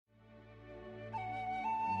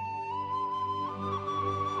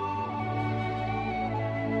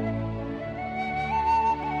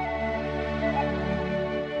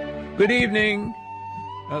Good evening.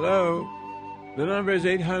 Hello. The number is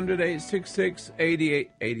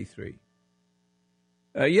 800-866-8883.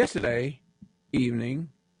 Yesterday evening,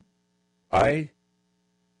 I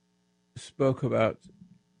spoke about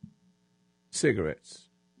cigarettes,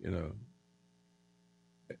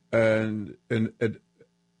 and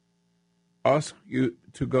ask you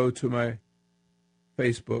to go to my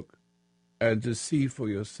Facebook and to see for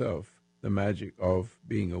yourself the magic of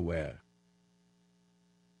being aware.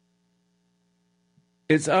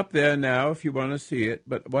 It's up there now if you want to see it,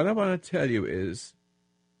 but what I want to tell you is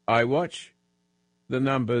I watch the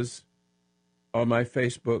numbers on my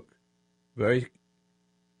Facebook very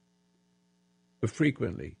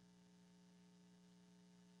frequently.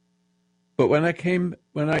 But when I came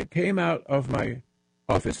out of my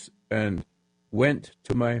office and went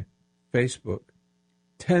to my Facebook,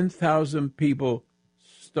 10,000 people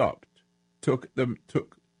stopped, took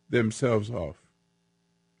themselves off.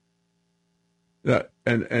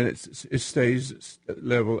 And it stays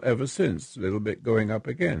level ever since, a little bit going up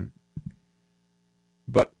again.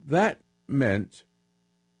 But that meant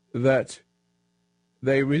that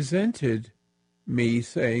they resented me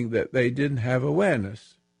saying that they didn't have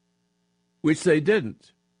awareness, which they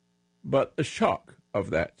didn't, but the shock of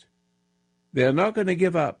that. They're not going to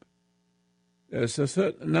give up. There's a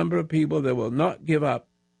certain number of people that will not give up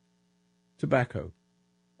tobacco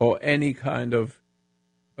or any kind of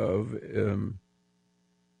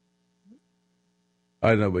I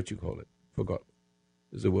don't know what you call it. Forgot.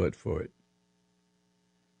 There's a word for it.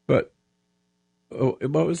 But,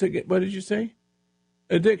 what was it? What did you say?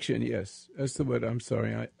 Addiction, yes. That's the word. I'm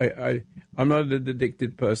sorry. I'm not an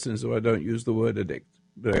addicted person, so I don't use the word addict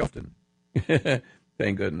very often.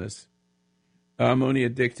 Thank goodness. I'm only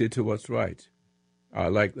addicted to what's right. I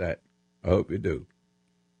like that. I hope you do.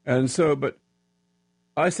 And so, but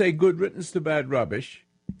I say good riddance to bad rubbish.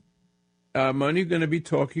 I'm only going to be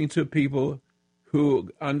talking to people who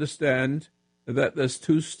understand that there's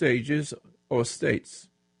two stages or states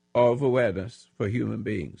of awareness for human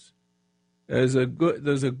beings. There's a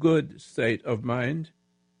good state of mind,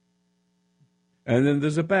 and then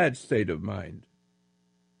there's a bad state of mind.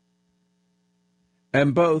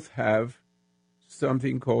 And both have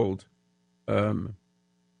something called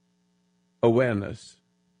awareness.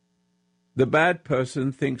 The bad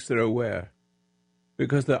person thinks they're aware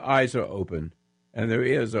because their eyes are open and their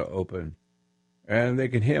ears are open, and they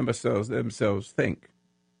can hear themselves think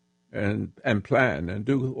and plan and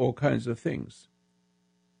do all kinds of things,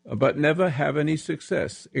 but never have any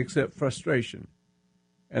success except frustration.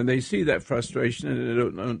 And they see that frustration and they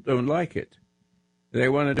don't like it. They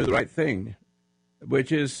want to do the right thing,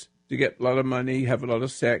 which is to get a lot of money, have a lot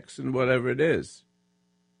of sex, and whatever it is.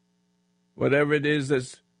 Whatever it is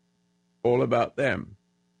that's all about them.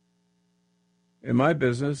 In my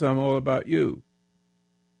business, I'm all about you.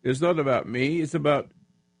 It's not about me, it's about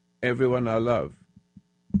everyone I love.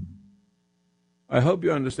 I hope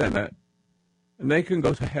you understand that. And they can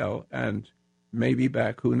go to hell and maybe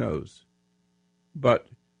back, who knows. But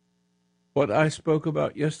what I spoke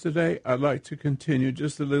about yesterday, I'd like to continue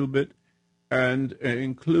just a little bit and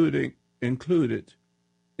include it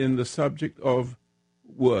in the subject of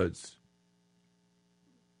words.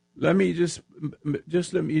 Let me just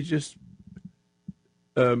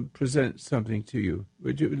present something to you.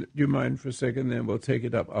 Do you mind for a second? Then we'll take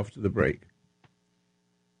it up after the break.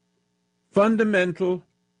 Fundamental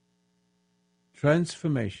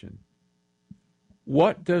transformation.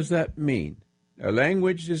 What does that mean? Now,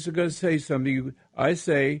 language is going to say something. I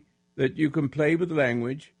say that you can play with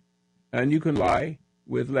language, and you can lie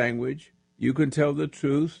with language. You can tell the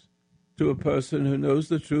truth to a person who knows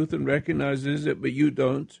the truth and recognizes it, but you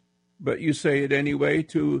don't. But you say it anyway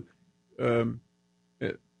to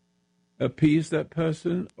appease that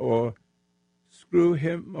person or screw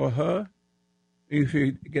him or her, if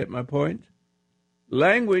you get my point.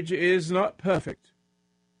 Language is not perfect.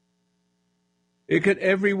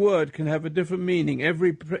 Every word can have a different meaning.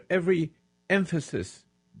 Every emphasis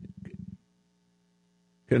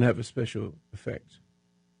can have a special effect.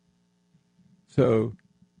 So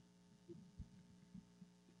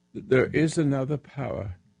there is another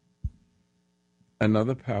power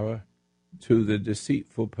to the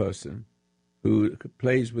deceitful person who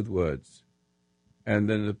plays with words. And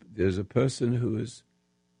then there's a person who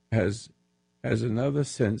has another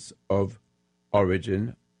sense of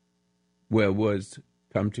origin, where words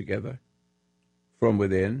come together from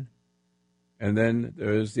within. And then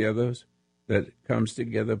there is the others that comes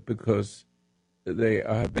together because they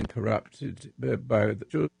have been corrupted by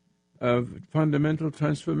the fundamental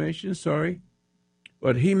transformation.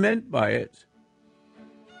 What he meant by it,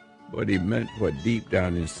 what he meant, what deep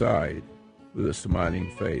down inside, with a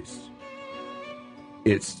smiling face.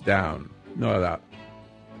 It's down, not up.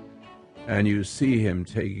 And you see him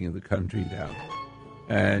taking the country down.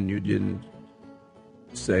 And you didn't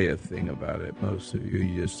say a thing about it, most of you.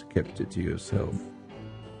 You just kept it to yourself.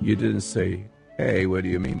 You didn't say, hey, what do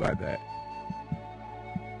you mean by that?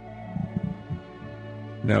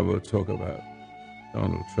 Now we'll talk about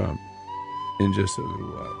Donald Trump in just a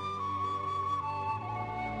little while.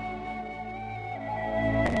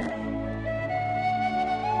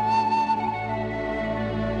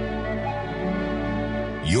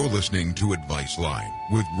 You're listening to Advice Line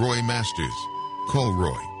with Roy Masters. Call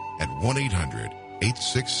Roy at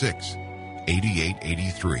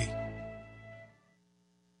 1-800-866-8883.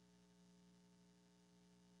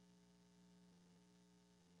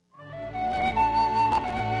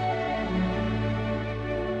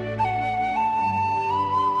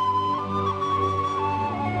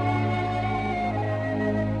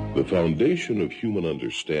 The foundation of human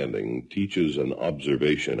understanding teaches an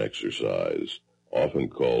observation exercise, often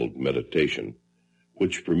called meditation,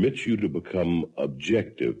 which permits you to become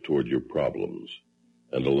objective toward your problems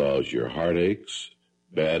and allows your heartaches,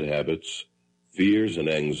 bad habits, fears, and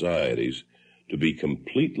anxieties to be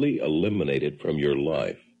completely eliminated from your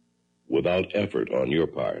life without effort on your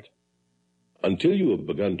part. Until you have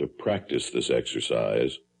begun to practice this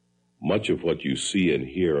exercise, much of what you see and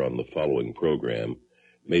hear on the following program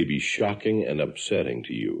may be shocking and upsetting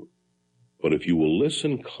to you. But if you will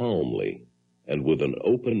listen calmly and with an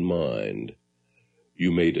open mind,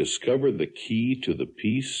 you may discover the key to the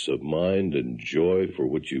peace of mind and joy for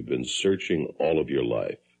which you've been searching all of your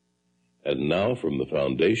life. And now, from the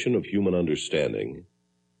foundation of human understanding,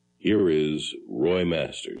 here is Roy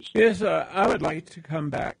Masters. Yes, I would like to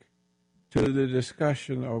come back to the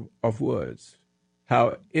discussion of words,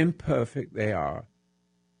 how imperfect they are,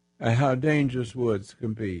 and how dangerous words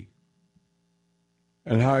can be,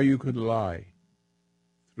 and how you could lie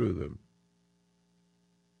through them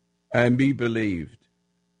and be believed,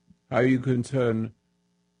 how you can turn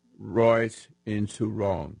right into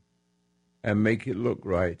wrong and make it look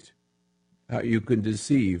right, how you can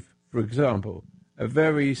deceive. For example, a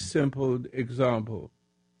very simple example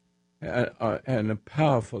and a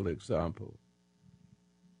powerful example.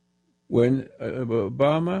 When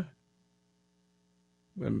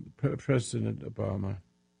President Obama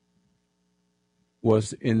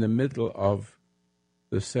was in the middle of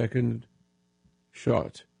the second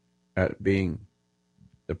shot at being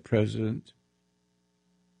the president,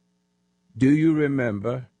 do you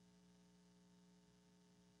remember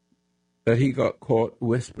that he got caught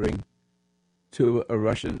whispering to a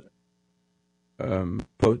Russian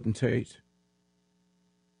potentate?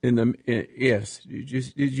 Yes,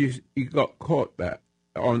 he got caught that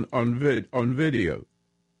on video.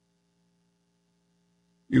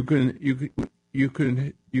 You can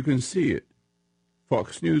see it.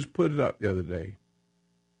 Fox News put it up the other day,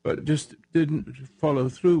 but just didn't follow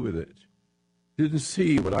through with it. Didn't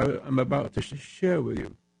see what I'm about to share with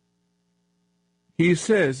you. He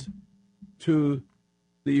says to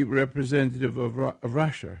the representative of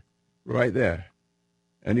Russia, right there,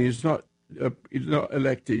 and he's not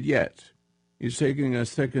elected yet. He's taking a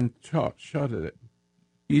second shot at it.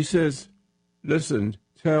 He says, "Listen,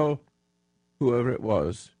 tell whoever it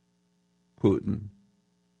was, Putin,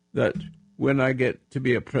 that when I get to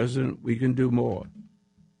be a president, we can do more.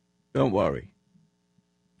 Don't worry."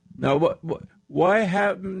 Now, why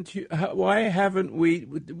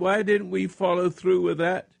didn't we follow through with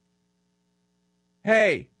that?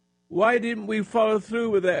 Hey, why didn't we follow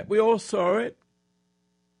through with that? We all saw it.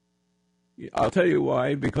 I'll tell you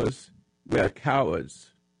why, because we're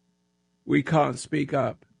cowards. We can't speak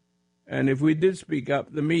up. And if we did speak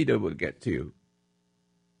up, the media would get to you.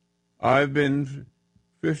 I've been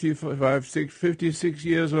 56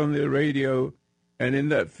 years on the radio, and in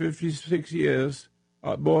that 56 years,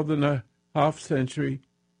 more than a half century,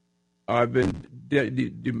 I've been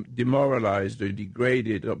demoralized or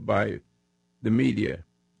degraded by the media.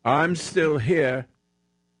 I'm still here,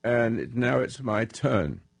 and now it's my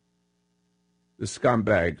turn. The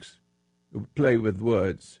scumbags who play with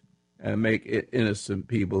words and make innocent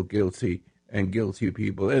people guilty and guilty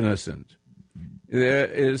people innocent. There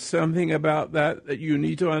is something about that you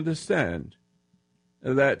need to understand,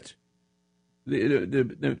 that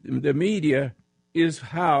the media is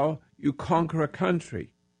how you conquer a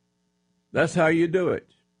country. That's how you do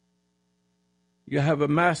it. You have a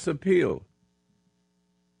mass appeal.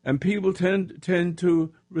 And people tend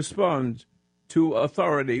to respond to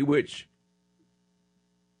authority which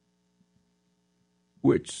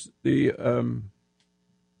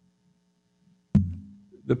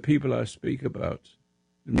the people I speak about,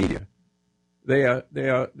 the media, they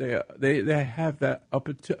have that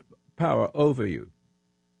power over you,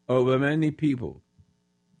 over many people.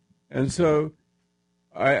 And so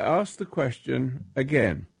I asked the question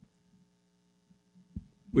again,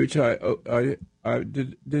 which I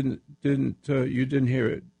didn't you didn't hear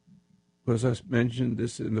it because I mentioned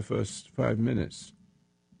this in the first 5 minutes.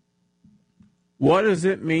 What does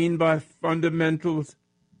it mean by fundamental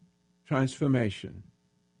transformation?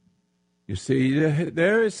 You see,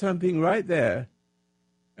 there is something right there,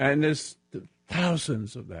 and there's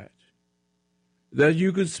thousands of that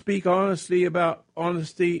you could speak honestly about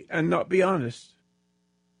honesty and not be honest,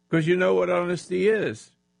 because you know what honesty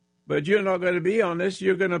is. But you're not going to be honest.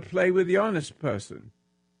 You're going to play with the honest person.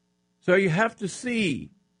 So you have to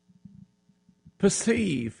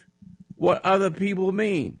perceive what other people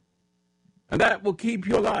mean. And that will keep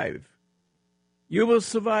you alive. You will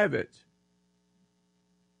survive it.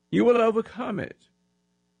 You will overcome it.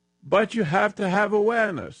 But you have to have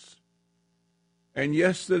awareness. And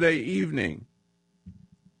yesterday evening,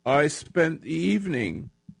 I spent the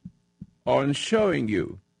evening on showing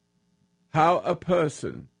you how a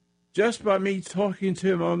person, just by me talking to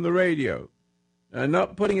him on the radio and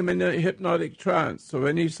not putting him in a hypnotic trance of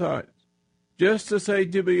any sort, just to say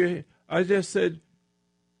to me, I just said,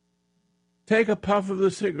 take a puff of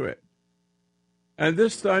the cigarette, and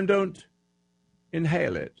this time don't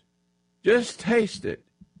inhale it. Just taste it.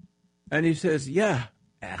 And he says, yeah,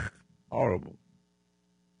 horrible.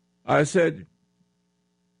 I said,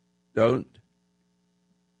 don't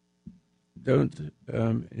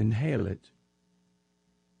inhale it,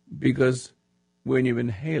 because when you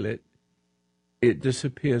inhale it, it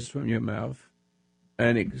disappears from your mouth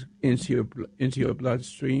and into your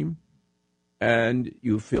bloodstream, and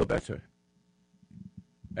you feel better.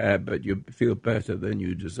 But you feel better than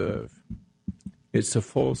you deserve. It's a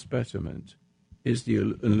false betterment. It's the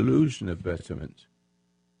illusion of betterment.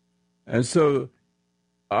 And so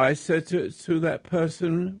I said to that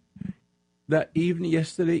person that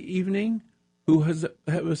yesterday evening, who was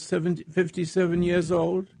 57 years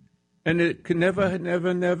old, and it can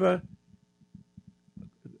never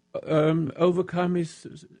overcome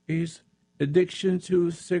his addiction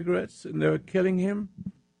to cigarettes, and they were killing him.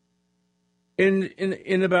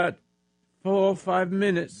 In about 4 or 5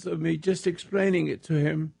 minutes of me just explaining it to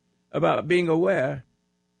him about being aware,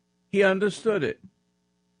 he understood it,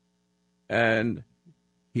 and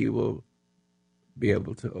he will be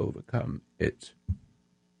able to overcome it.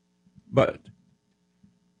 But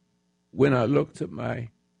when I looked at my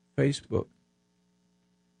Facebook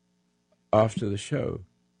after the show,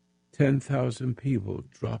 10,000 people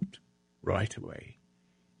dropped right away.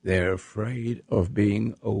 They're afraid of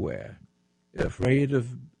being aware. They're afraid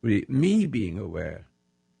of me being aware.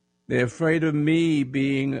 They're afraid of me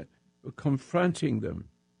confronting them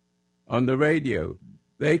on the radio.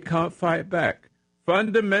 They can't fight back.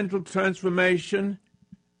 Fundamental transformation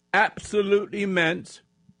absolutely meant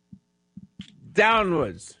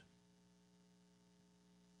downwards.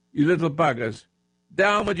 You little buggers,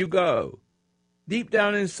 downward you go, deep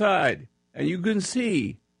down inside, and you can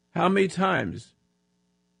see how many times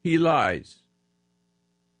he lies.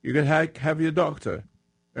 You can have your doctor,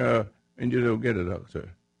 and you don't get a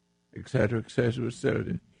doctor, etc., etc.,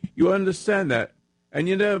 etc. You understand that, and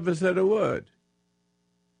you never said a word.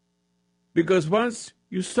 Because once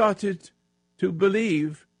you started to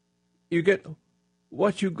believe, you get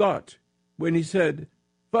what you got when he said,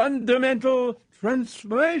 fundamental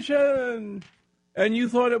transformation, and you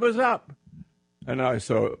thought it was up, and I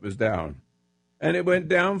saw it was down. And it went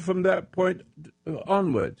down from that point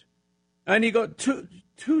onward. And he got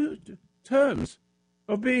two terms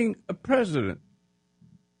of being a president.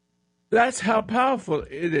 That's how powerful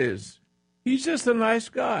it is. He's just a nice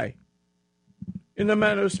guy. In a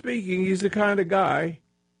manner of speaking, he's the kind of guy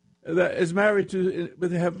that is married to,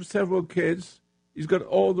 have several kids. He's got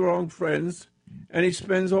all the wrong friends, and he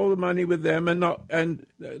spends all the money with them, and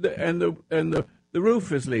the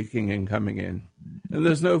roof is leaking and coming in, and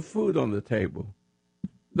there's no food on the table.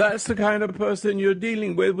 That's the kind of person you're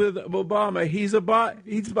dealing with Obama. He's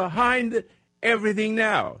behind everything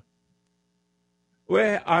now.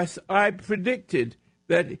 Where I predicted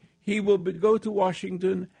that he will go to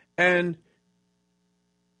Washington and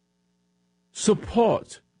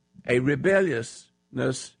support a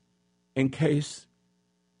rebelliousness in case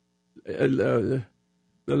the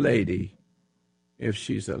lady, if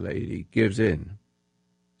she's a lady, gives in,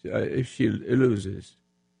 if she loses.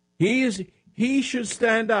 He should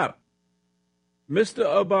stand up. Mr.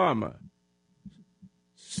 Obama,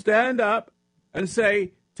 stand up and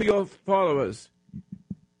say to your followers,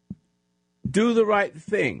 do the right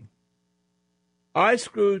thing. I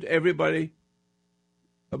screwed everybody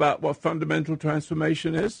about what fundamental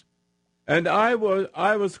transformation is, and I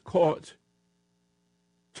was caught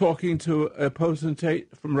talking to a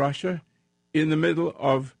potentate from Russia in the middle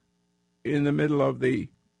of the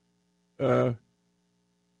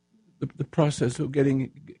process of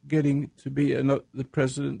getting to be the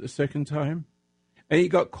president the second time, and he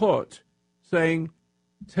got caught saying,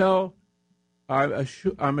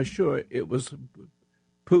 I'm sure it was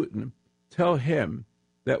Putin. Tell him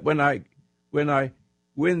that when I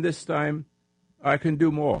win this time, I can do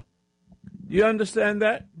more. You understand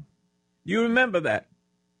that? You remember that?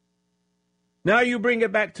 Now you bring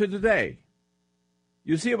it back to today.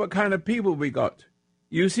 You see what kind of people we got.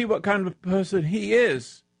 You see what kind of person he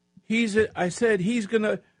is. I said he's going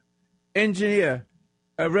to engineer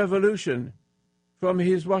a revolution from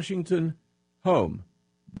his Washington home.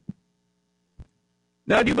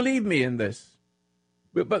 Now, do you believe me in this?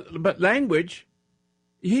 But language,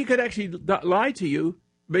 he could actually lie to you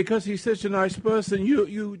because he's such a nice person.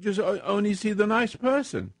 You just only see the nice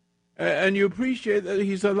person. And you appreciate that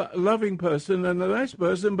he's a loving person and a nice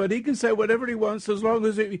person, but he can say whatever he wants as long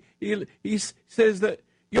as he says that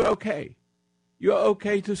you're okay. You're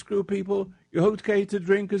okay to screw people. You're okay to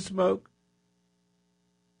drink and smoke.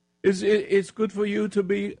 It's good for you to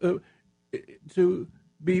be what do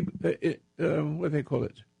they call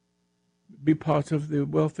it? Be part of the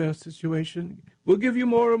welfare situation. We'll give you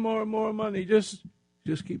more and more and more money. Just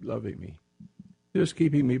keep loving me. Just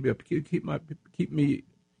keep me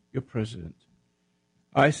your president.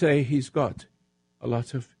 I say he's got a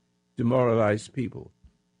lot of demoralized people.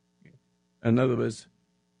 In other words,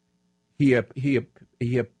 he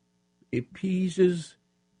appeases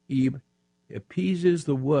the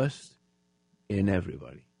worst in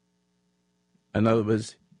everybody. In other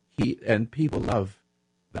words, people love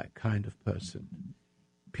that kind of person.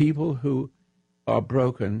 People who are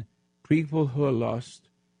broken, people who are lost,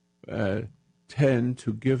 tend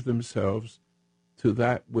to give themselves to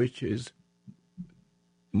that which is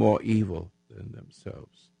more evil than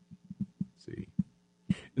themselves. See,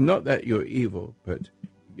 not that you're evil, but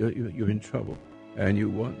you're in trouble, and you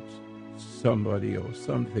want somebody or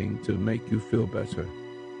something to make you feel better,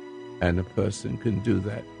 and a person can do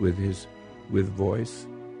that with voice,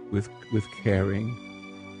 with caring,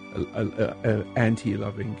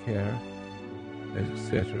 anti-loving care,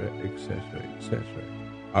 etc., etc., etc.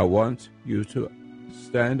 I want you to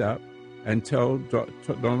stand up and tell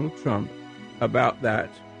Donald Trump about that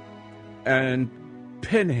and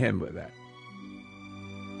pin him with that.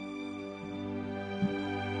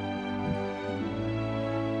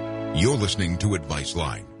 You're listening to Advice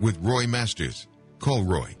Line with Roy Masters. Call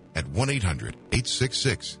Roy at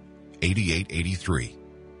 1-800-866-8883.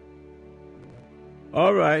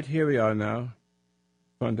 All right, here we are now.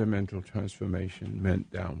 Fundamental transformation meant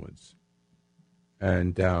downwards.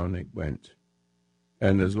 And down it went.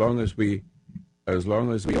 And as long as we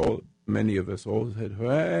all, many of us all said,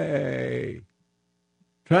 hooray,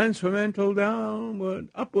 transformental downward,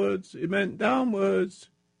 upwards, it meant downwards.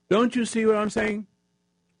 Don't you see what I'm saying?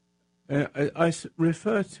 I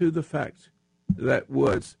refer to the fact that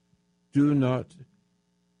words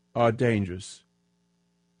are dangerous.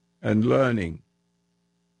 And learning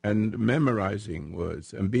and memorizing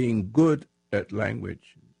words and being good at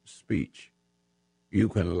language, speech, you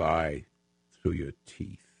can lie through your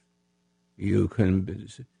teeth. You can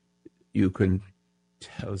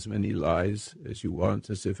tell as many lies as you want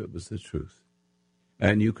as if it was the truth.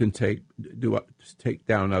 And you can take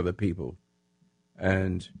down other people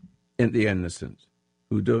and in the innocent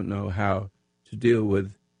who don't know how to deal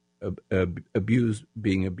with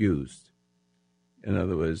being abused. In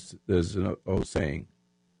other words, there's an old saying,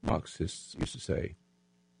 Marxists used to say,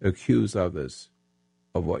 accuse others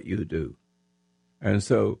of what you do. And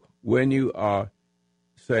so when you are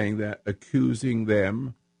saying that, accusing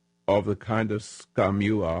them of the kind of scum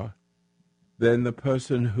you are, then the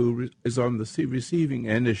person who is on the receiving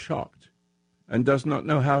end is shocked and does not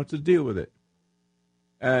know how to deal with it.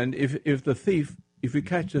 And if you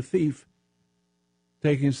catch a thief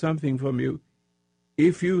taking something from you,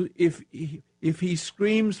 if he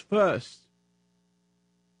screams first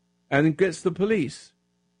and gets the police,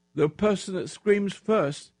 the person that screams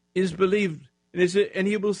first is believed. And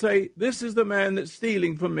he will say, this is the man that's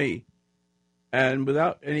stealing from me. And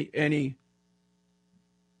without any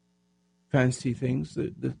fancy things,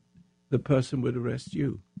 the person would arrest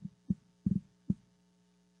you.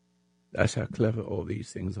 That's how clever all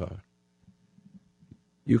these things are.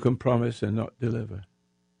 You can promise and not deliver.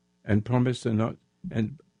 And promise and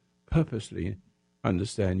purposely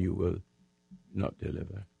understand you will not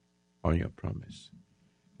deliver. on your promise.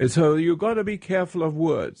 And so you've got to be careful of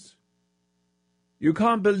words. You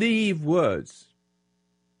can't believe words.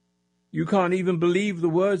 You can't even believe the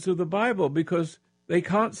words of the Bible because they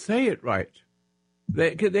can't say it right.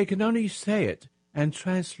 They can only say it and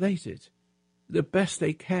translate it the best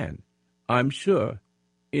they can, I'm sure,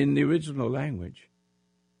 in the original language,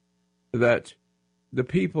 that the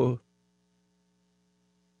people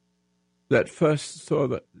that first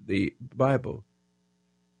saw the Bible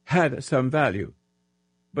had some value,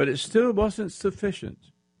 but it still wasn't sufficient.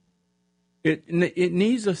 It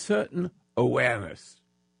needs a certain awareness.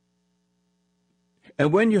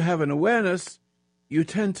 And when you have an awareness, you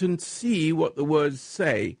tend to see what the words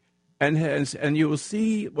say, and you will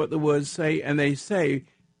see what the words say, and they say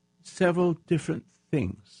several different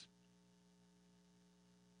things.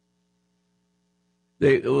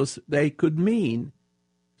 They could mean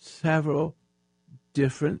several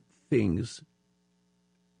different things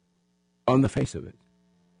on the face of it,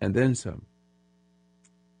 and then some.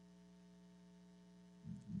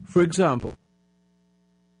 For example,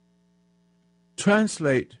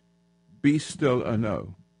 translate "be still" or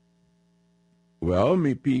 "no." Well,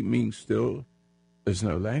 means still. There's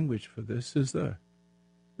no language for this, is there?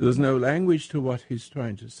 There's no language to what he's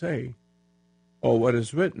trying to say, or what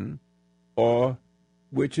is written, or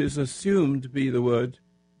which is assumed to be the word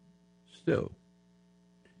still.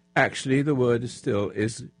 Actually, the word still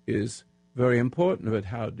is very important, but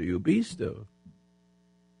how do you be still?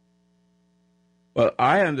 Well,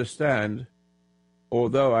 I understand,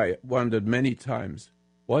 although I wondered many times,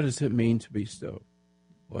 what does it mean to be still?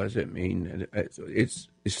 What does it mean? It's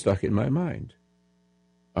stuck in my mind.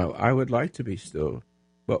 I would like to be still,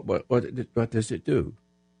 but what does it do?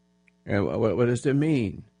 And what does it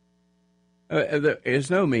mean? There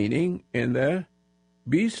is no meaning in there.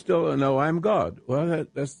 Be still and know I'm God. Well,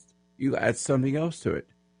 that's you add something else to it.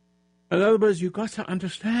 In other words, you've got to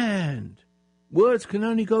understand. Words can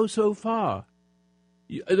only go so far.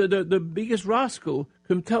 The biggest rascal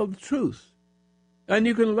can tell the truth, and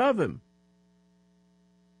you can love him,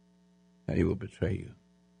 and he will betray you.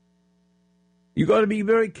 You got to be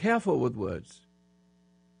very careful with words,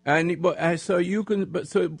 so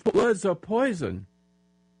words are poison.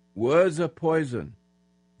 Words are poison.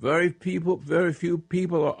 Very few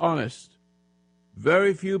people are honest.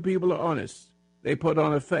 Very few people are honest. They put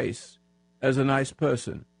on a face as a nice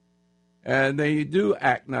person, and they do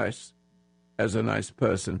act nice as a nice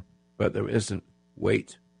person, but there isn't.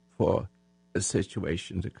 Wait for a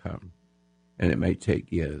situation to come, and it may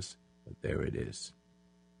take years, but there it is.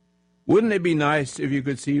 Wouldn't it be nice if you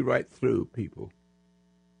could see right through people?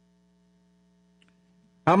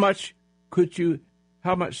 How much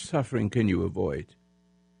suffering can you avoid?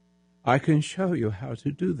 I can show you how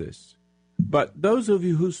to do this. But those of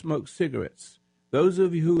you who smoke cigarettes, those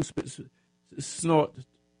of you who snort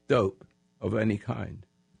dope of any kind,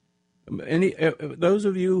 those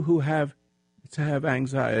of you who have to have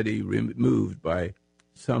anxiety removed by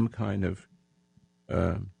some kind of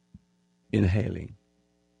inhaling,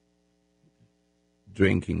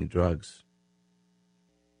 drinking drugs,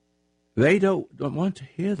 they don't want to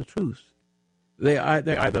hear the truth. They're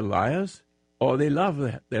either liars or they love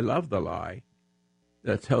the lie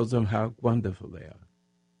that tells them how wonderful they are.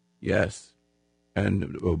 Yes, and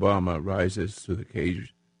Obama rises to the occasion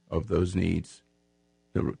of those needs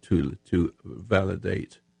to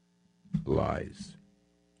validate lies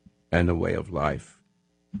and a way of life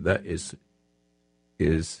that is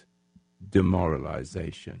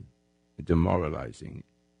demoralizing,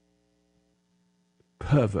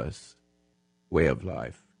 perverse way of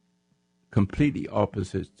life, completely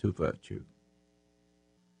opposite to virtue,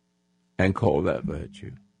 and call that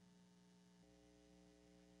virtue.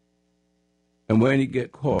 And when you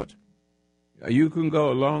get caught, you can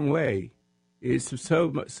go a long way. It's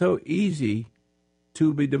so easy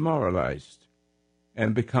to be demoralized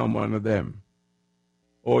and become one of them.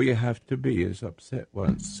 All you have to be is upset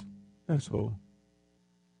once. That's all.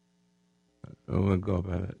 We'll go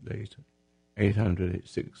about it later.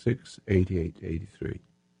 800-866-8883.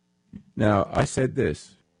 Now, I said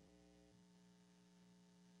this.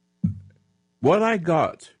 What I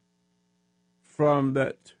got from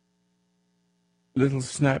that little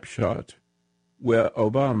snapshot where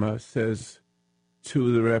Obama says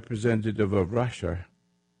to the representative of Russia,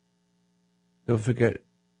 don't forget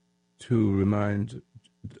to remind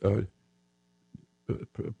I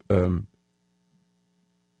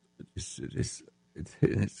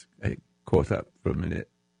caught up for a minute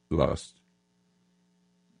last.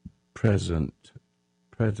 President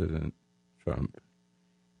Trump,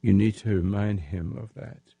 you need to remind him of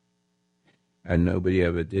that. And nobody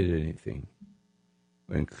ever did anything.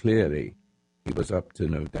 when clearly he was up to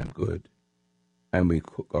no damn good, and we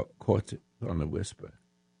got caught on a whisper.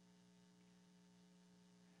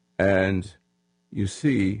 And you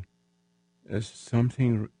see, there's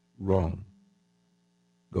something wrong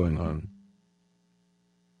going on,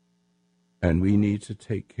 and we need to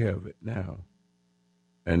take care of it now.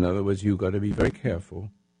 In other words, you've got to be very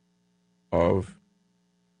careful of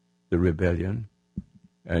the rebellion,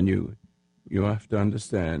 and you have to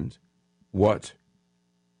understand what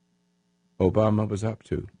Obama was up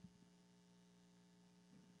to.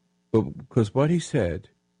 Because what he said,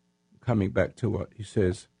 coming back to what he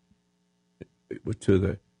says to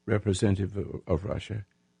the representative of Russia,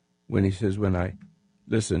 when he says,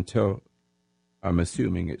 I'm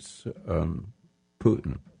assuming it's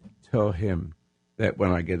Putin, tell him that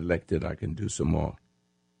when I get elected I can do some more.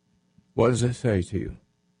 What does it say to you?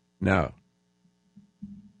 Now,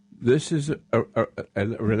 this is a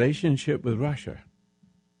relationship with Russia.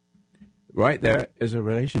 Right there is a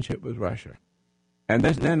relationship with Russia. And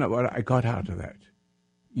then what I got out of that.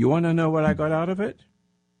 You want to know what I got out of it?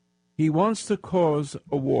 He wants to cause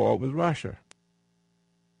a war with Russia.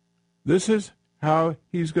 This is how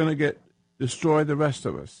he's going to destroy the rest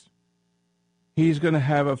of us. He's going to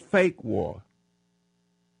have a fake war.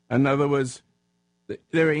 In other words,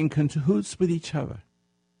 they're in cahoots with each other.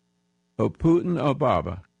 Putin,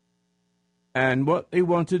 Obama. And what they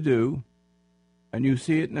want to do, and you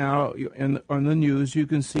see it now on the news, you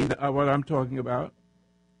can see what I'm talking about.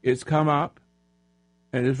 It's come up,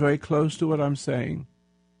 and it's very close to what I'm saying.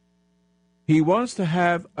 He wants to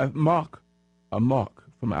have a mock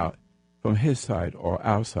from his side or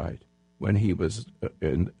our side when he was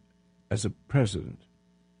as a president,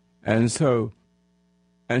 and so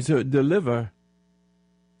deliver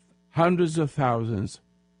hundreds of thousands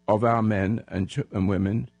of our men and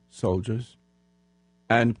women, soldiers,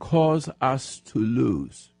 and cause us to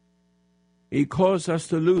lose. He caused us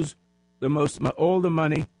to lose all the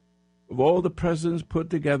money of all the presidents put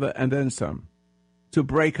together and then some, to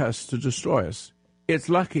break us, to destroy us. It's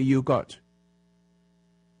lucky you got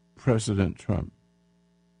President Trump.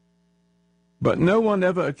 But no one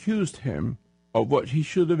ever accused him of what he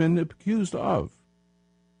should have been accused of.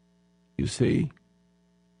 You see,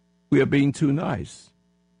 we are being too nice.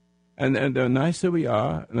 And the nicer we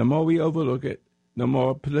are, and the more we overlook it, the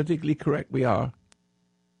more politically correct we are,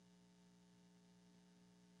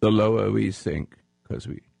 the lower we sink.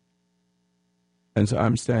 And so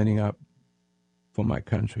I'm standing up for my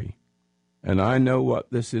country. And I know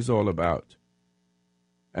what this is all about.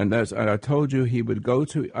 And I told you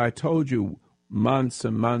I told you months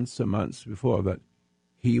and months and months before that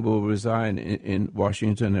he will resign in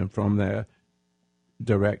Washington, and from there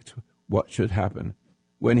direct what should happen,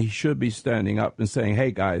 when he should be standing up and saying,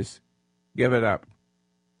 hey guys, give it up.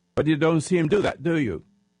 But you don't see him do that, do you?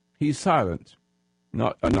 He's silent,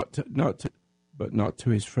 but not to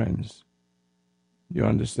his friends. You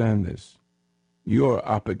understand this? You're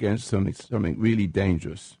up against something really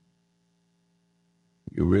dangerous.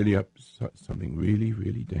 You're really up against something really,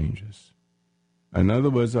 really dangerous. In other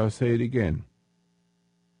words, I'll say it again.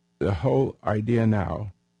 The whole idea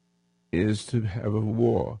now is to have a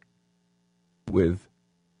war with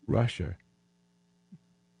Russia.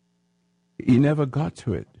 He never got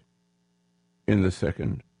to it in the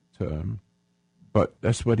second term, but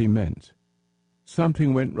that's what he meant.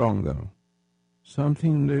 Something went wrong, though.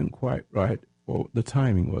 Something didn't quite right, or the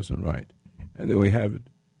timing wasn't right. And then we have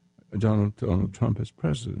Donald Trump as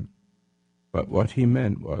president. But what he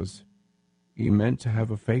meant was, he meant to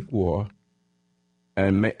have a fake war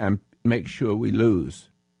and make sure we lose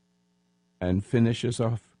and finish us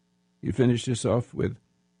off. He finished us off with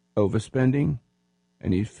overspending,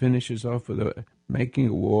 and he finishes off with making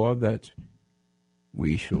a war that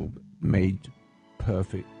we shall made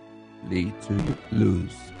perfectly to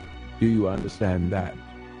lose. Do you understand that?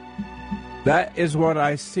 That is what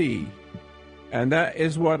I see, and that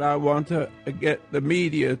is what I want to get the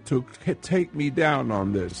media to take me down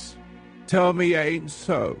on this. Tell me it ain't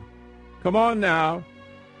so. Come on now.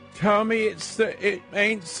 Tell me it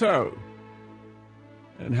ain't so.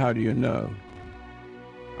 And how do you know?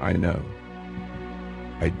 I know.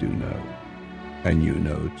 I do know. And you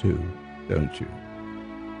know too, don't you?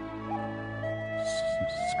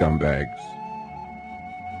 Scumbags.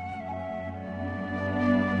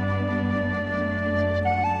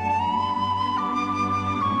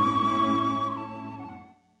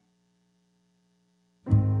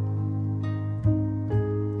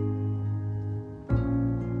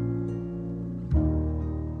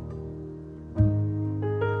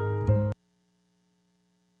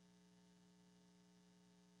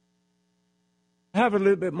 have a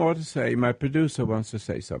little bit more to say. My producer wants to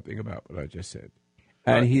say something about what I just said.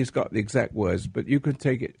 And he's got the exact words, but you can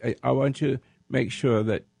take it. I want you to make sure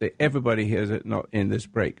that everybody hears it, not in this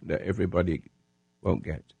break, that everybody won't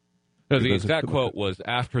get. So the exact quote was,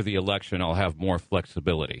 after the election, I'll have more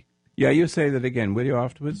flexibility. Yeah, you say that again, will you,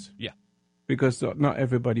 afterwards? Yeah. Because not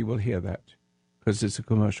everybody will hear that, because it's a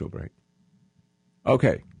commercial break.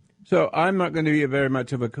 Okay, so I'm not going to be very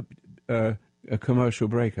much of a commercial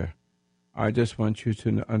breaker. I just want you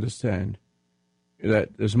to understand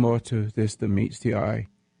that there's more to this than meets the eye.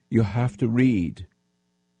 You have to read.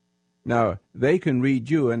 Now, they can read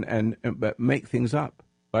you and make things up,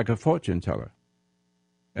 like a fortune teller.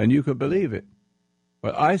 And you could believe it.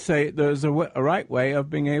 But I say there's a right way of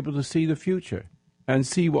being able to see the future and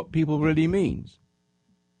see what people really means.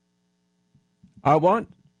 I will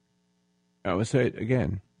say it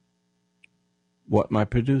again, what my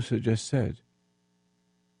producer just said.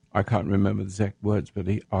 I can't remember the exact words, but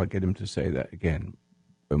I'll get him to say that again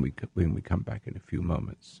when we come back in a few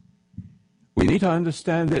moments. We need to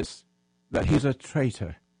understand this, that he's a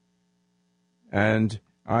traitor. And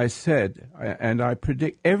I said, and I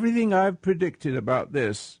predict, everything I've predicted about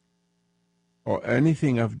this, or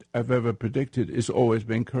anything I've ever predicted, is always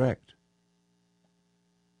been correct.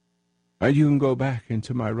 And you can go back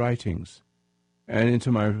into my writings and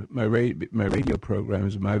into my radio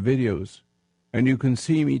programs, my videos, and you can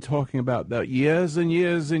see me talking about that years and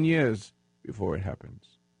years and years before it happens.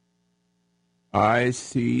 I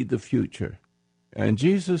see the future. And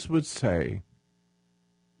Jesus would say,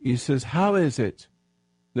 he says, how is it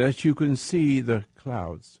that you can see the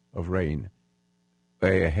clouds of rain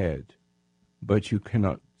way ahead, but you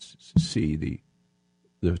cannot see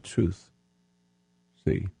the truth?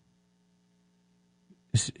 See?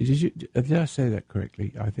 Did I say that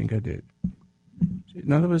correctly? I think I did.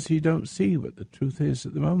 In other words, you don't see what the truth is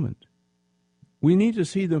at the moment. We need to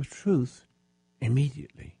see the truth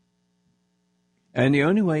immediately. And the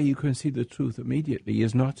only way you can see the truth immediately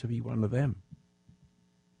is not to be one of them.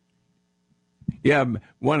 Yeah,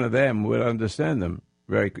 one of them will understand them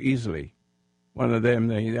very easily. One of them,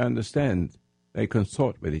 they understand. They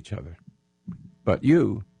consort with each other. But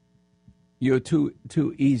you're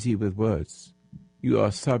too easy with words. You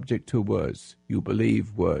are subject to words. You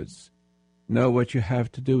believe words. No, what you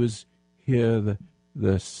have to do is hear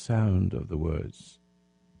the sound of the words.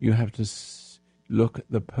 You have to look at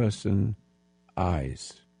the person's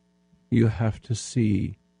eyes. You have to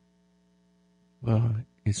see. Well,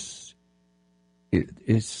 it's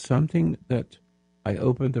something that I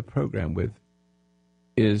opened the program with,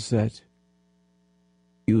 is that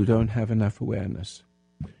you don't have enough awareness.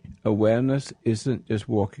 Awareness isn't just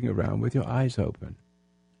walking around with your eyes open.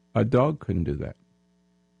 A dog can do that.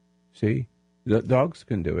 See? The dogs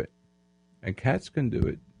can do it. And cats can do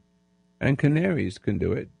it. And canaries can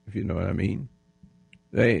do it, if you know what I mean.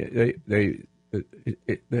 A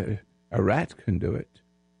rat can do it.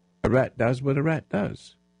 A rat does what a rat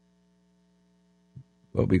does.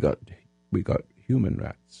 Well, we got human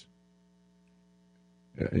rats.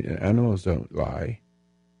 Animals don't lie.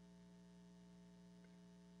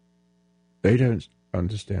 They don't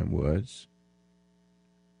understand words.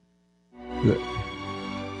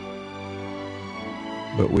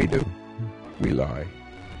 But we do. We lie.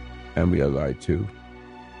 And we are lied to.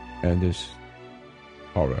 And there's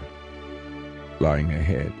horror lying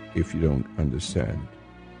ahead if you don't understand.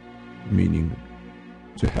 Meaning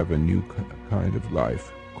to have a new kind of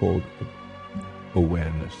life called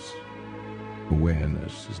awareness.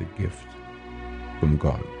 Awareness is a gift from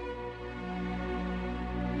God.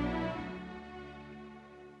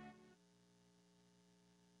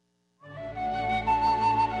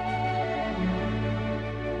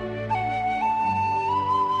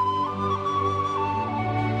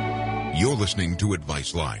 You're listening to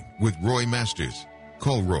Advice Line with Roy Masters.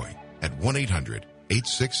 Call Roy at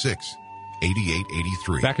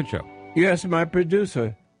 1-800-866-8883. Back in show. Yes, my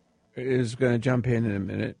producer is going to jump in a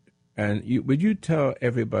minute. And would you tell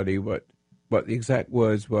everybody what the exact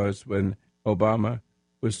words was when Obama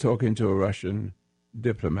was talking to a Russian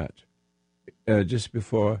diplomat just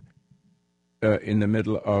before, in the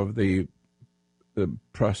middle of the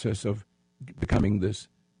process of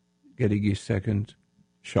getting his second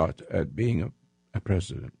shot at being a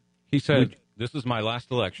president? He said, this is my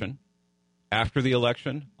last election. After the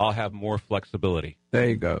election, I'll have more flexibility. There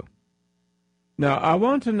you go. Now, I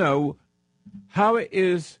want to know how it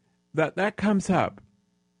is that comes up,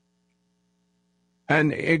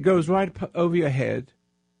 and it goes right over your head,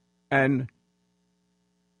 and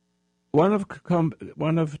one of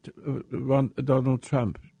Donald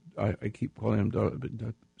Trump, I keep calling him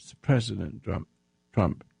President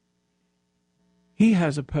Trump, He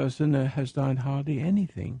has a person that has done hardly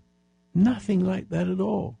anything. Nothing like that at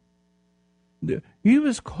all. He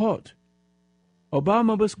was caught.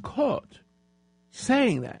 Obama was caught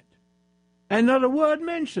saying that. And not a word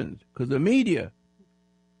mentioned, because the media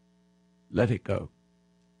let it go.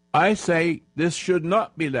 I say this should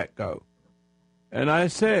not be let go. And I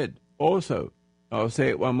said also, I'll say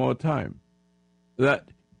it one more time, that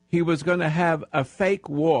he was going to have a fake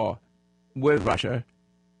war with Russia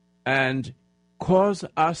and cause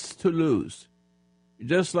us to lose,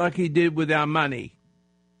 just like he did with our money.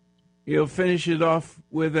 He'll finish it off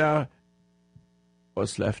with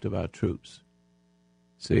what's left of our troops.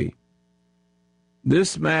 See,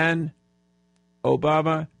 this man,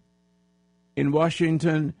 Obama, in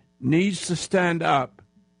Washington, needs to stand up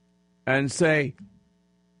and say,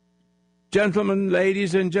 gentlemen,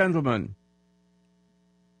 ladies and gentlemen,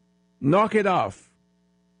 knock it off.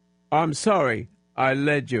 I'm sorry I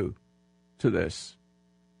led you to this.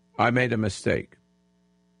 I made a mistake.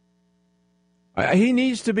 He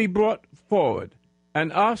needs to be brought forward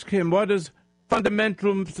and ask him, what is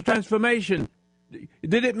fundamental transformation?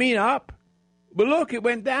 Did it mean up? Well, look, it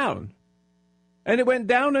went down. And it went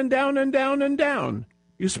down and down and down and down.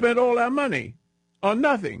 You spent all our money on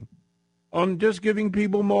nothing, on just giving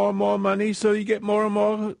people more and more money so you get more and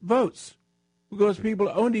more votes. Because people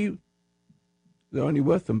they're only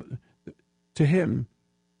worth them, to him,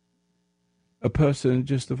 a person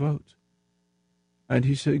just a vote. And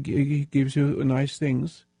he said he gives you nice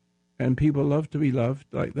things, and people love to be loved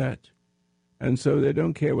like that. And so they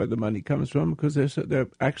don't care where the money comes from, because they're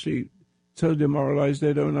actually so demoralized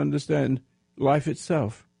they don't understand life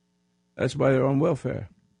itself. That's why they're on welfare.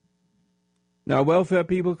 Now, welfare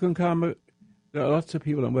people can come. There are lots of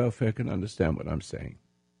people on welfare can understand what I'm saying.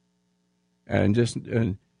 And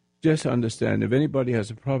just understand, if anybody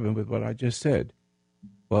has a problem with what I just said,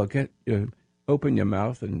 well, open your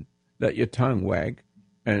mouth and let your tongue wag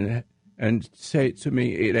and say to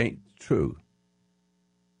me, it ain't true.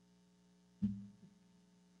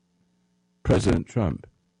 President Trump,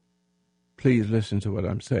 please listen to what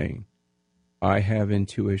I'm saying. I have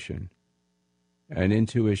intuition, and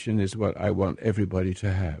intuition is what I want everybody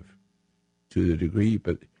to have to the degree,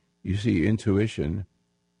 but you see, intuition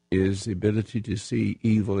is the ability to see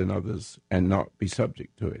evil in others and not be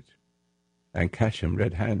subject to it and catch them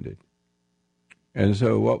red-handed. And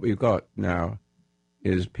so what we've got now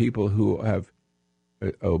is people who have,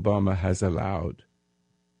 Obama has allowed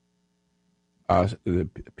us,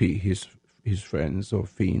 his friends or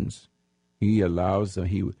fiends, he allows them,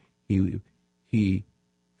 he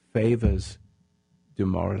favors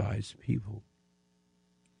demoralized people.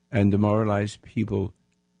 And demoralized people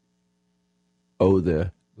owe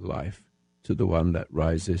their life to the one that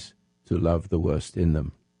rises to love the worst in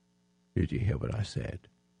them. Did you hear what I said?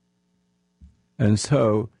 And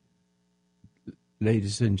so,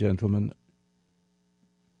 ladies and gentlemen,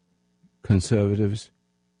 conservatives,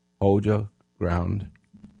 hold your ground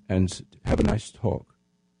and have a nice talk,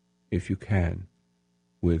 if you can,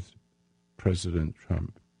 with President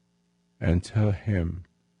Trump and tell him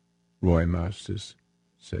Roy Masters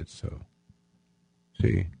said so.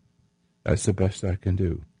 See, that's the best I can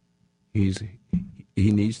do. He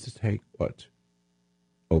needs to take what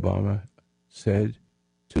Obama said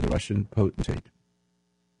to the Russian potentate.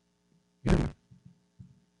 You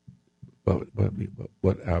know,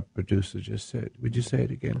 what our producer just said. Would you say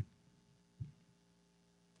it again?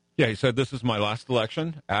 Yeah, he said, this is my last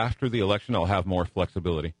election. After the election, I'll have more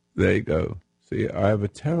flexibility. There you go. See, I have a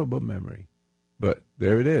terrible memory, but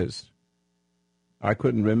there it is. I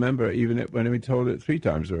couldn't remember even when we told it 3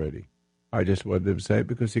 times already. I just wanted him to say it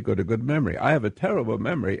because he got a good memory. I have a terrible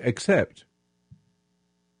memory, except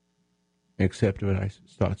when I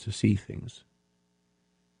start to see things.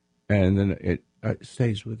 And then it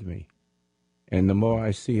stays with me. And the more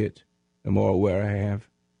I see it, the more aware I have,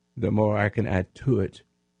 the more I can add to it,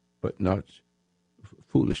 but not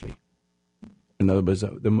foolishly. In other words,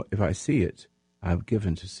 if I see it, I'm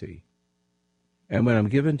given to see. And when I'm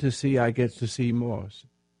given to see, I get to see more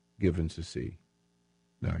given to see.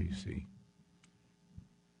 Now you see.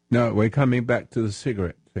 Now, we're coming back to the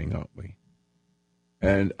cigarette thing, aren't we?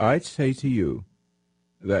 And I'd say to you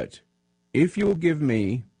that if you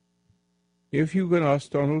can ask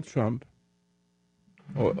Donald Trump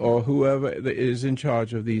or whoever is in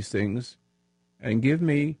charge of these things and give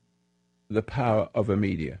me the power of a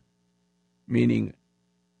media, meaning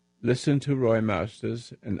listen to Roy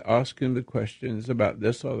Masters and ask him the questions about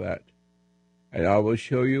this or that, and I will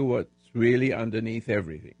show you what's really underneath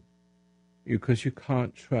everything. Because you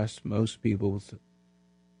can't trust most people's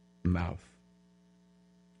mouth.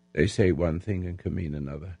 They say one thing and can mean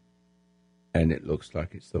another. and it looks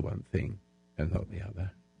like it's the one thing and not the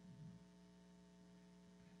other.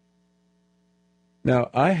 Now,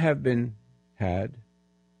 I have had,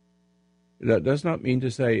 that does not mean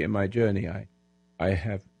to say in my journey I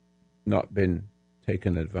have not been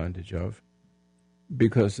taken advantage of,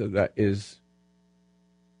 because that is,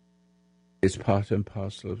 it's part and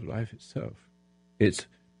parcel of life itself. It's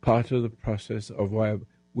part of the process of why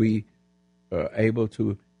we are able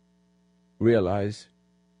to realize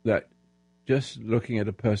that just looking at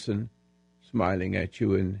a person smiling at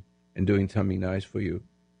you and doing something nice for you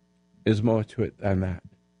is more to it than that.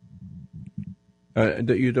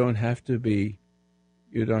 That you don't have to be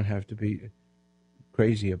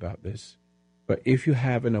crazy about this. But if you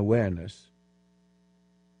have an awareness,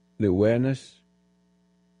 the awareness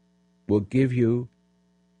will give you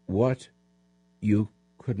what you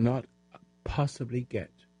could not possibly get.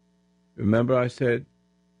 Remember I said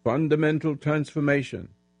fundamental transformation,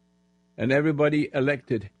 and everybody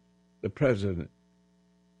elected the president,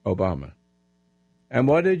 Obama. And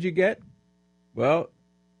what did you get? Well,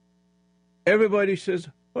 everybody says,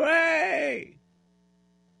 hooray!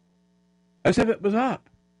 As if it was up.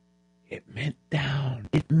 It meant down.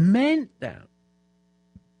 It meant down.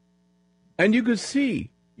 And you could see,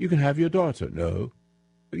 you can have your daughter. No.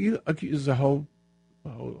 There's a whole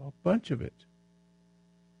bunch of it.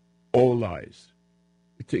 All lies.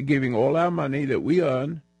 To giving all our money that we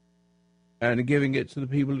earn and giving it to the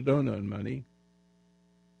people who don't earn money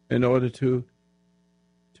in order to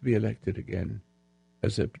be elected again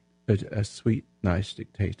as a sweet, nice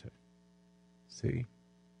dictator. See?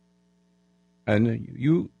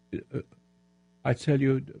 And I tell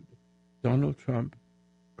you, Donald Trump,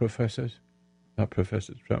 not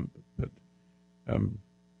Professor Trump, but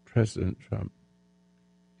President Trump,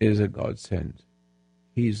 is a godsend.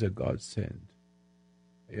 He's a godsend.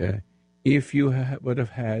 Yeah. If you would have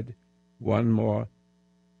had one more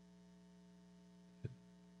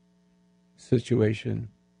situation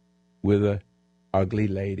with a ugly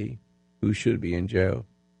lady who should be in jail,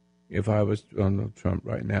 if I was Donald Trump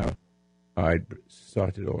right now, I'd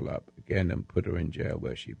start it all up again and put her in jail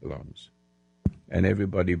where she belongs, and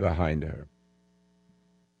everybody behind her.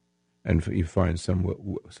 And you find some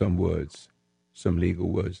words, some legal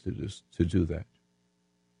words to do that.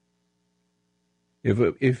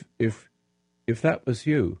 If that was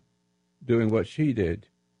you doing what she did,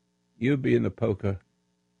 you'd be in the poker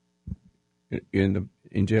in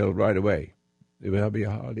jail right away. There would be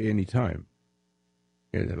hardly any time.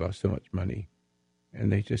 Yeah, they lost so much money,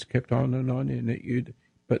 and they just kept on and on.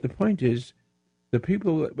 But the point is, the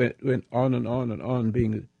people that went on and on and on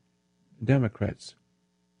being Democrats,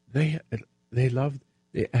 they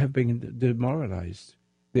have been demoralized.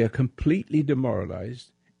 They are completely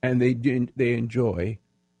demoralized, and they enjoy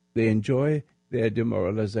their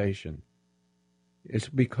demoralization. It's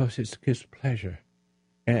because it gives pleasure,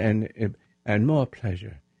 and more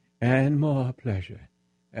pleasure, and more pleasure,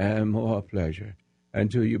 and more pleasure,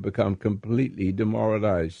 until you become completely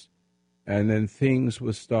demoralized, and then things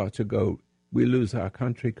will start to go. We lose our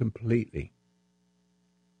country completely.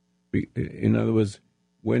 In other words,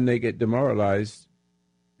 when they get demoralized,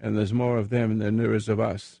 and there's more of them than there is of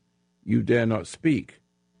us, you dare not speak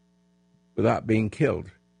without being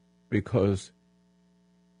killed, because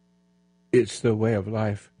it's the way of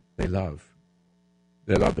life they love.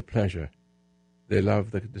 They love the pleasure. They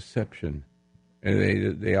love the deception.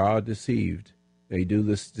 And they are deceived. They do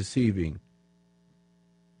this deceiving.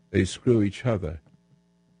 They screw each other,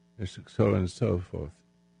 so on and so forth.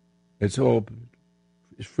 It's all,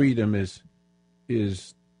 freedom is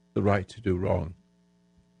the right to do wrong.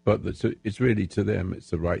 But it's really to them, it's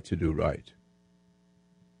the right to do right.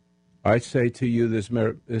 I say to you,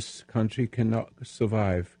 this country cannot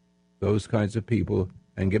survive those kinds of people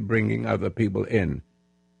and bringing other people in.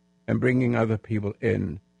 And bringing other people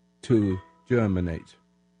in to germinate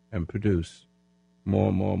and produce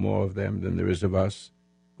more of them than there is of us.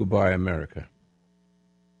 Goodbye, America.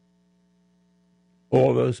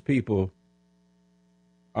 All those people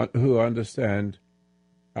who understand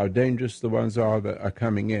how dangerous the ones are that are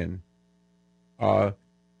coming in are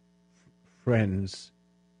friends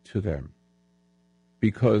to them.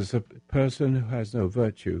 Because a person who has no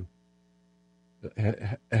virtue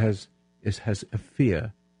has a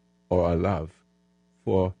fear or a love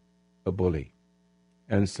for a bully.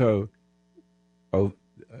 And so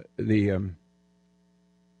the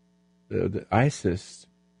ISIS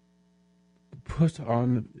put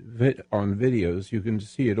on videos, you can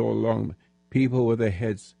see it all along, people with their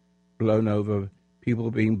heads blown over, people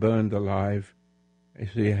being burned alive,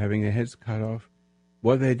 actually having their heads cut off.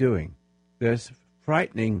 What are they doing? They're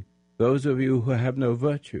frightening those of you who have no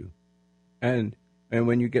virtue. And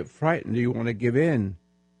when you get frightened, you want to give in.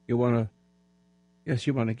 You want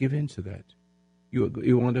to give in to that.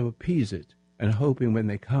 You want to appease it, and hoping when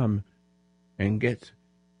they come and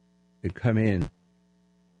come in,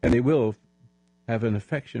 and they will have an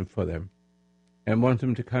affection for them, and want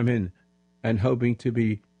them to come in, and hoping to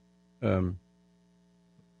be,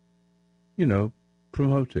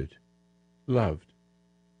 promoted, loved.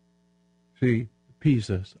 See, appease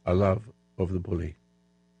us, a love of the bully.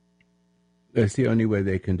 That's the only way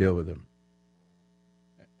they can deal with them.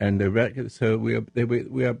 And the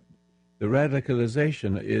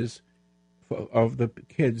radicalization is of the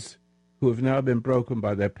kids who have now been broken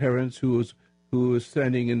by their parents, who are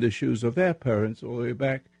standing in the shoes of their parents all the way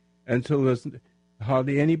back, until there's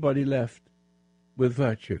hardly anybody left with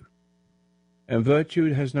virtue. And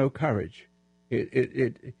virtue has no courage.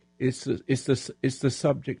 It's the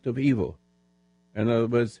subject of evil. In other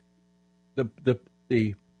words, the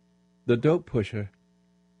dope pusher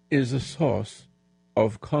is a source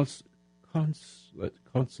of consolation.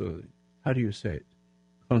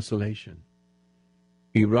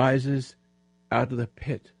 He rises out of the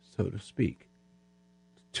pit, so to speak,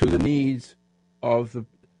 to the needs of the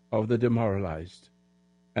demoralized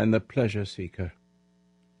and the pleasure seeker.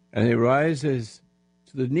 And he rises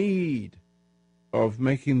to the need of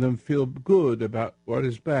making them feel good about what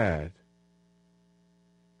is bad.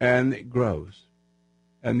 And it grows.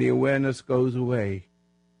 And the awareness goes away,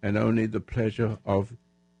 and only the pleasure of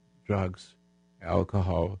drugs,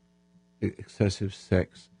 alcohol, excessive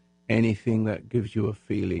sex, anything that gives you a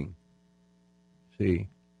feeling. See,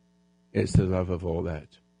 it's the love of all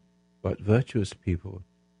that. But virtuous people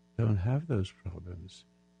don't have those problems.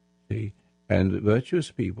 See, and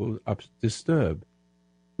virtuous people disturb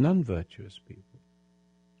non-virtuous people.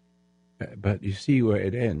 But you see where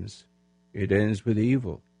it ends. It ends with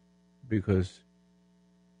evil, because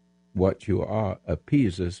what you are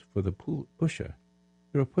appeasers for the pusher.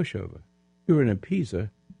 You're a pushover. You're an appeaser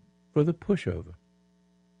for the pushover.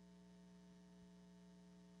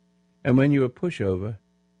 And when you're a pushover,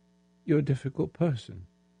 you're a difficult person.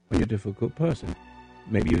 When you're a difficult person,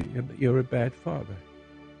 maybe you're a bad father,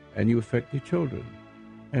 and you affect your children,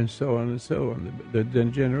 and so on and so on. The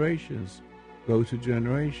generations go to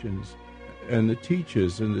generations, and the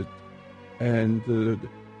teachers and the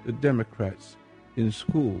Democrats in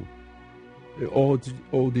school, they're all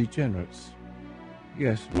degenerates.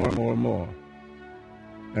 Yes, more and more.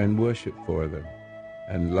 And worship for them,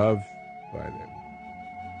 and love by them.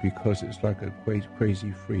 Because it's like a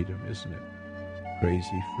crazy freedom, isn't it?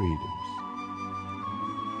 Crazy freedoms.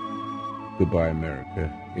 Goodbye,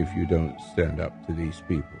 America, if you don't stand up to these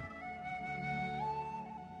people.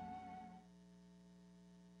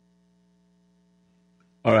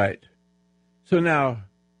 All right. So now,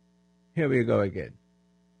 here we go again.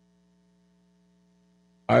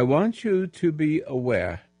 I want you to be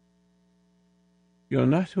aware. You're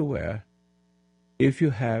not aware if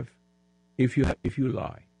you lie.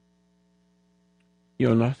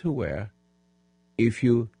 You're not aware if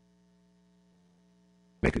you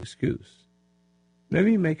make an excuse. Let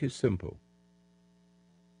me make it simple.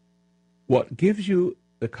 What gives you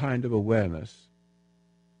the kind of awareness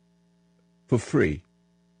for free,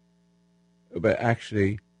 but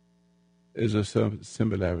actually is a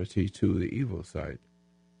similarity to the evil side.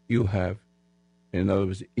 You have, in other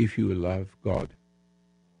words, if you love God,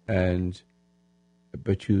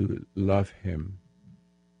 but you love Him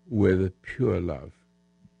with a pure love,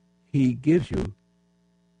 He gives you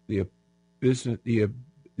the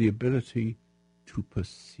ability to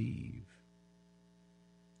perceive,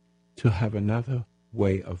 to have another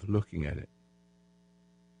way of looking at it.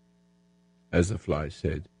 As the fly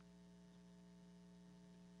said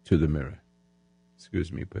to the mirror.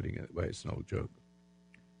 Excuse me putting it that way, it's an old joke.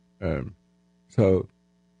 So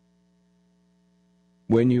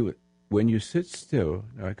when you sit still,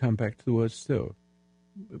 now I come back to the word still,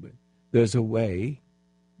 there's a way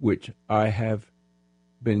which I have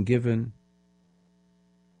been given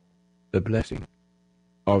the blessing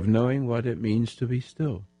of knowing what it means to be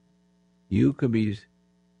still. You could be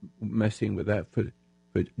messing with that for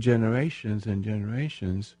generations and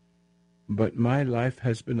generations, but my life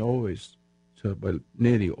has been always,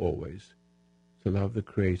 nearly always, to love the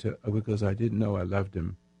Creator, because I didn't know I loved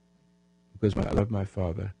Him, because I loved my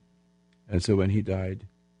father. And so when he died,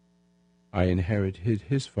 I inherited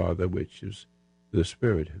his father, which is the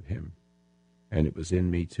spirit of him. And it was in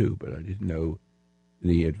me too, but I didn't know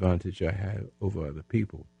the advantage I had over other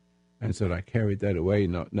people. And so I carried that away,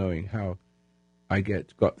 not knowing how I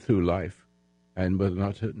got through life, and was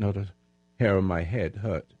not a hair on my head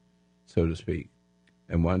hurt, so to speak.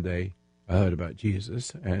 And one day I heard about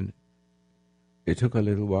Jesus, and It took a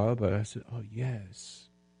little while, but I said, oh, yes,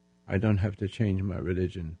 I don't have to change my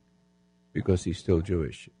religion because he's still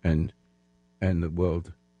Jewish. And the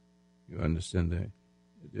world, you understand,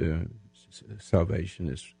 the salvation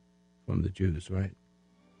is from the Jews, right?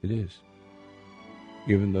 It is.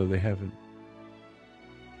 Even though they haven't.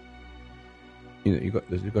 You know,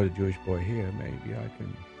 you've got a Jewish boy here, maybe I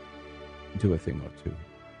can do a thing or two.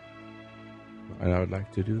 And I would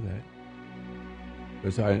like to do that.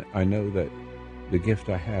 Because I know that the gift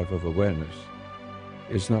I have of awareness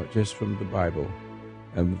is not just from the Bible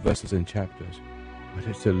and verses and chapters, but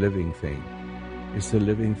it's a living thing. It's a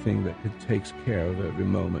living thing that takes care of every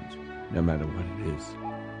moment, no matter what it is,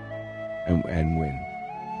 and win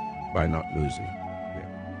by not losing.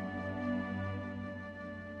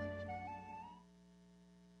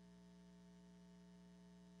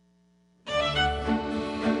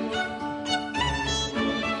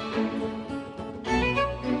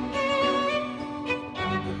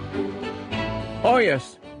 Oh,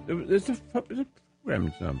 yes. There's a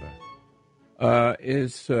program's number.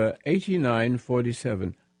 Is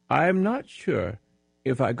 8947. I'm not sure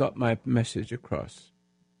if I got my message across.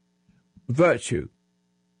 Virtue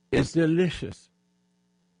is delicious,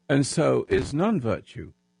 and so is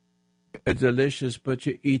non-virtue. It's delicious, but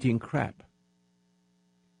you're eating crap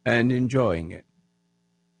and enjoying it.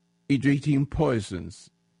 You're eating poisons,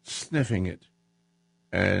 sniffing it,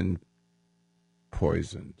 and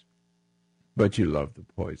poisoned. But you love the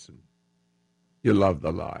poison. You love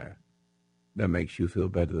the liar. That makes you feel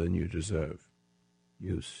better than you deserve.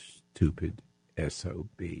 You stupid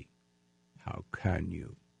SOB. How can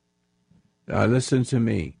you? Now listen to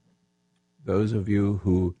me. Those of you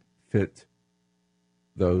who fit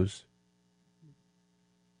those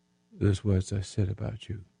words I said about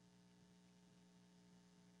you.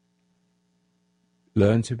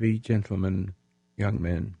 Learn to be gentlemen, young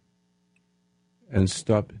men, and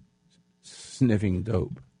stop sniffing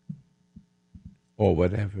dope or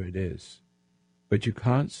whatever it is. But you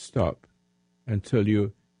can't stop until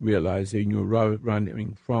you realize that you're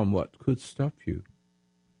running from what could stop you.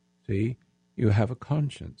 See, you have a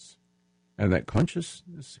conscience, and that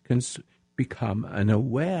consciousness can become an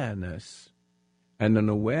awareness, and an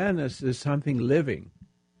awareness is something living.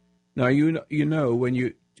 Now you know when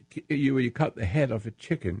you cut the head off a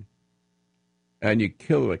chicken, and you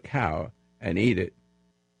kill a cow and eat it,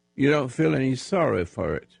 you don't feel any sorrow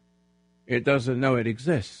for it. It doesn't know it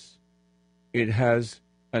exists. It has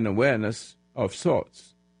an awareness of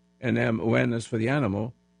sorts, an awareness for the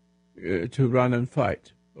animal to run and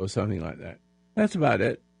fight or something like that. That's about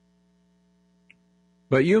it.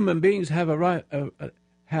 But human beings have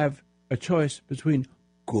have a choice between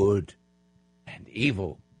good and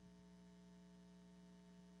evil.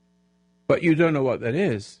 But you don't know what that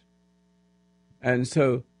is. And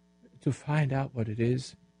so to find out what it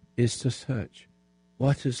is to search.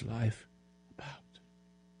 What is life about?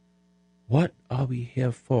 What are we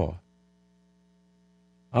here for?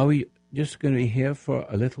 Are we just going to be here for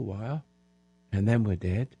a little while and then we're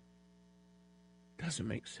dead? Doesn't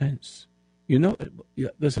make sense. You know,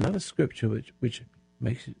 there's another scripture which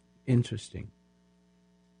makes it interesting.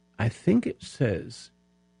 I think it says,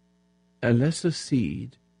 unless a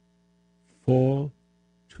seed fall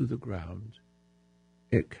to the ground,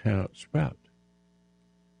 it cannot sprout.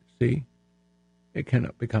 See? It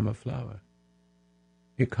cannot become a flower.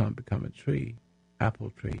 It can't become a tree,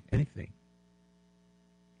 apple tree, anything.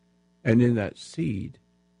 And in that seed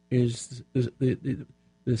is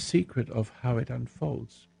the secret of how it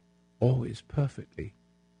unfolds. Always perfectly.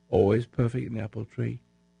 Always perfect in the apple tree.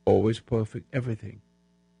 Always perfect everything.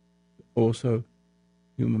 Also,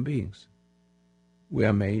 human beings. We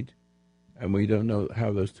are made, and we don't know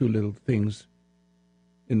how those two little things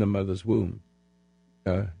in the mother's womb,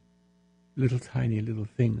 little tiny little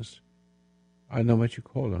things, I don't know what you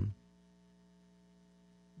call them.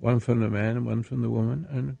 One from the man and one from the woman,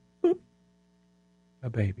 and boop, a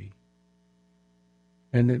baby.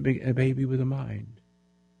 And a baby with a mind.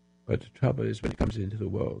 But the trouble is, when it comes into the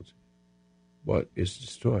world, what is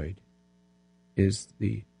destroyed is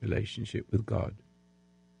the relationship with God.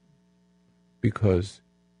 Because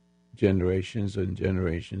generations and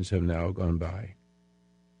generations have now gone by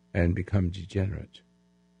and become degenerate.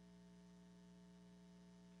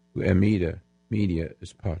 And media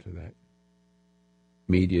is part of that.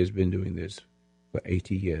 Media has been doing this for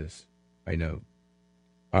 80 years, I know.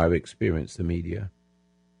 I've experienced the media.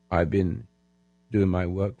 I've been doing my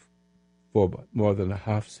work for more than a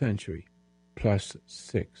half century, plus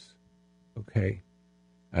 6, okay?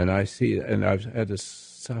 And I see, and I've had to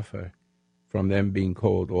suffer from them being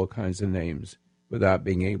called all kinds of names without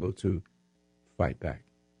being able to fight back.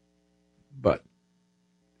 But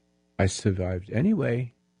I survived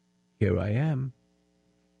anyway. Here I am.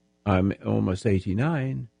 I'm almost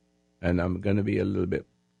 89, and I'm going to be a little bit,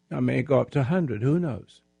 I may go up to 100, who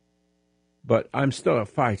knows? But I'm still a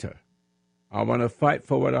fighter. I want to fight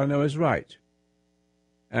for what I know is right.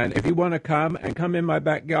 And if you want to come in my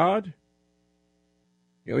backyard,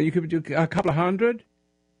 you could do a couple of hundred,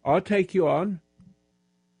 I'll take you on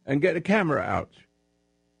and get the camera out.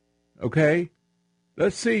 Okay?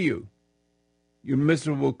 Let's see you. You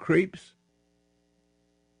miserable creeps.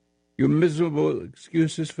 You miserable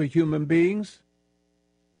excuses for human beings.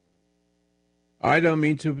 I don't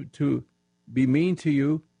mean to be mean to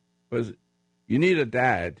you, but you need a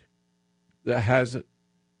dad that has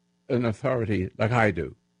an authority like I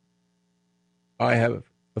do. I have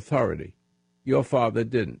authority. Your father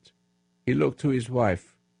didn't. He looked to his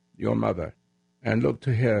wife, your mother, and looked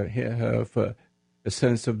to her for a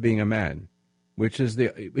sense of being a man, which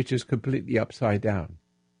is completely upside down.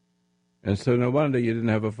 And so no wonder you didn't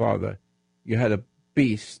have a father. You had a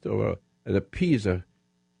beast or an appeaser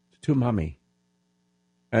to mommy.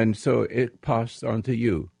 And so it passed on to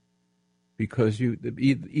you because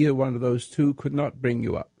either one of those two could not bring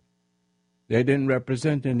you up. They didn't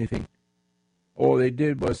represent anything. All they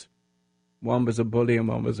did was one was a bully and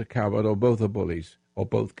one was a coward, or both are bullies or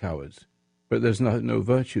both cowards. But there's no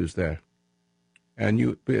virtues there.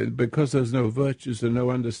 And because there's no virtues and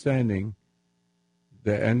no understanding,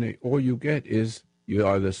 and all you get is you're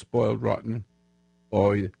either spoiled rotten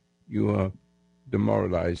or you are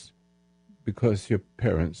demoralized because your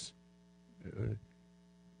parents,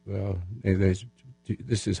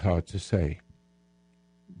 this is hard to say,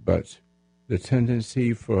 but the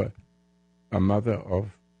tendency for a mother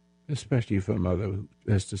especially for a mother who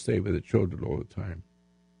has to stay with the children all the time,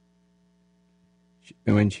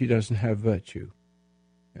 and when she doesn't have virtue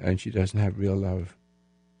and she doesn't have real love,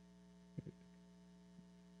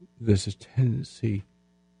 there's a tendency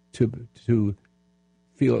to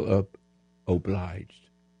feel obliged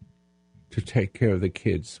to take care of the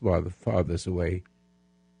kids while the father's away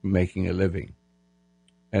making a living.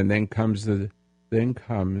 And then comes the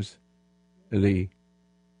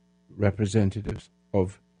representatives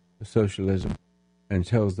of socialism and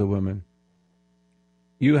tells the woman,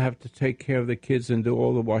 you have to take care of the kids and do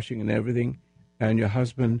all the washing and everything, and your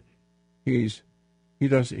husband, he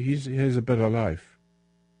has a better life.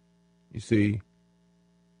 You see,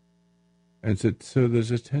 and so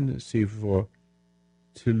there's a tendency to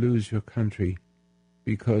lose your country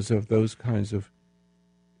because of those kinds of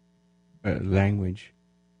language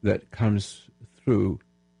that comes through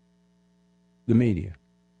the media.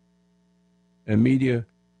 And media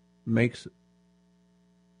makes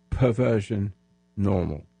perversion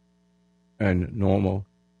normal, and normal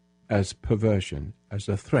as perversion, as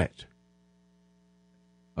a threat.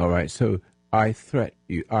 All right, so I threaten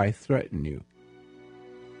you.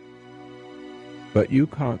 But you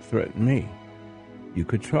can't threaten me. You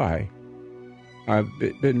could try. I've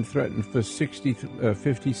been threatened for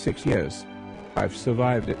 56 years. I've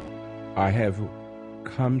survived it. I have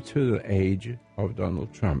come to the age of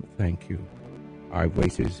Donald Trump. Thank you. I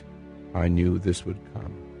waited. I knew this would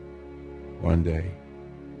come one day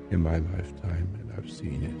in my lifetime, and I've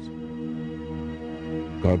seen it.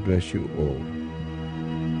 God bless you all.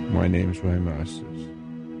 My name's Roy Masters.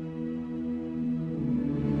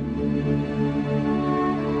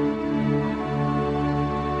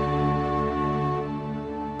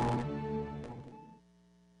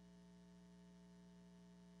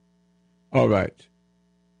 All right.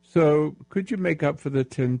 So could you make up for the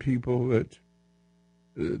 10 people that,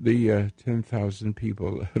 the 10,000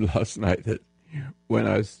 people last night that when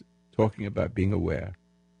I was talking about being aware,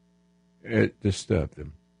 it disturbed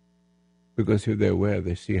them? Because if they're aware,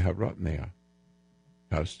 they see how rotten they are,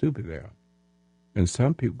 how stupid they are. And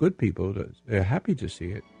some people, good people, they're happy to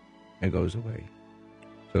see it. It goes away.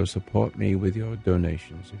 So support me with your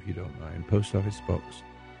donations, if you don't mind. Post Office Box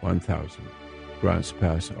 1000, Grants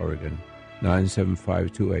Pass, Oregon,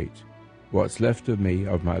 97528. What's left of me,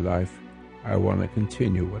 of my life, I want to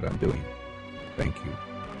continue what I'm doing. Thank you.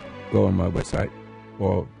 Go on my website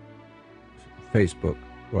or Facebook,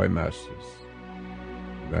 Roy Masters.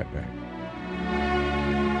 Right back.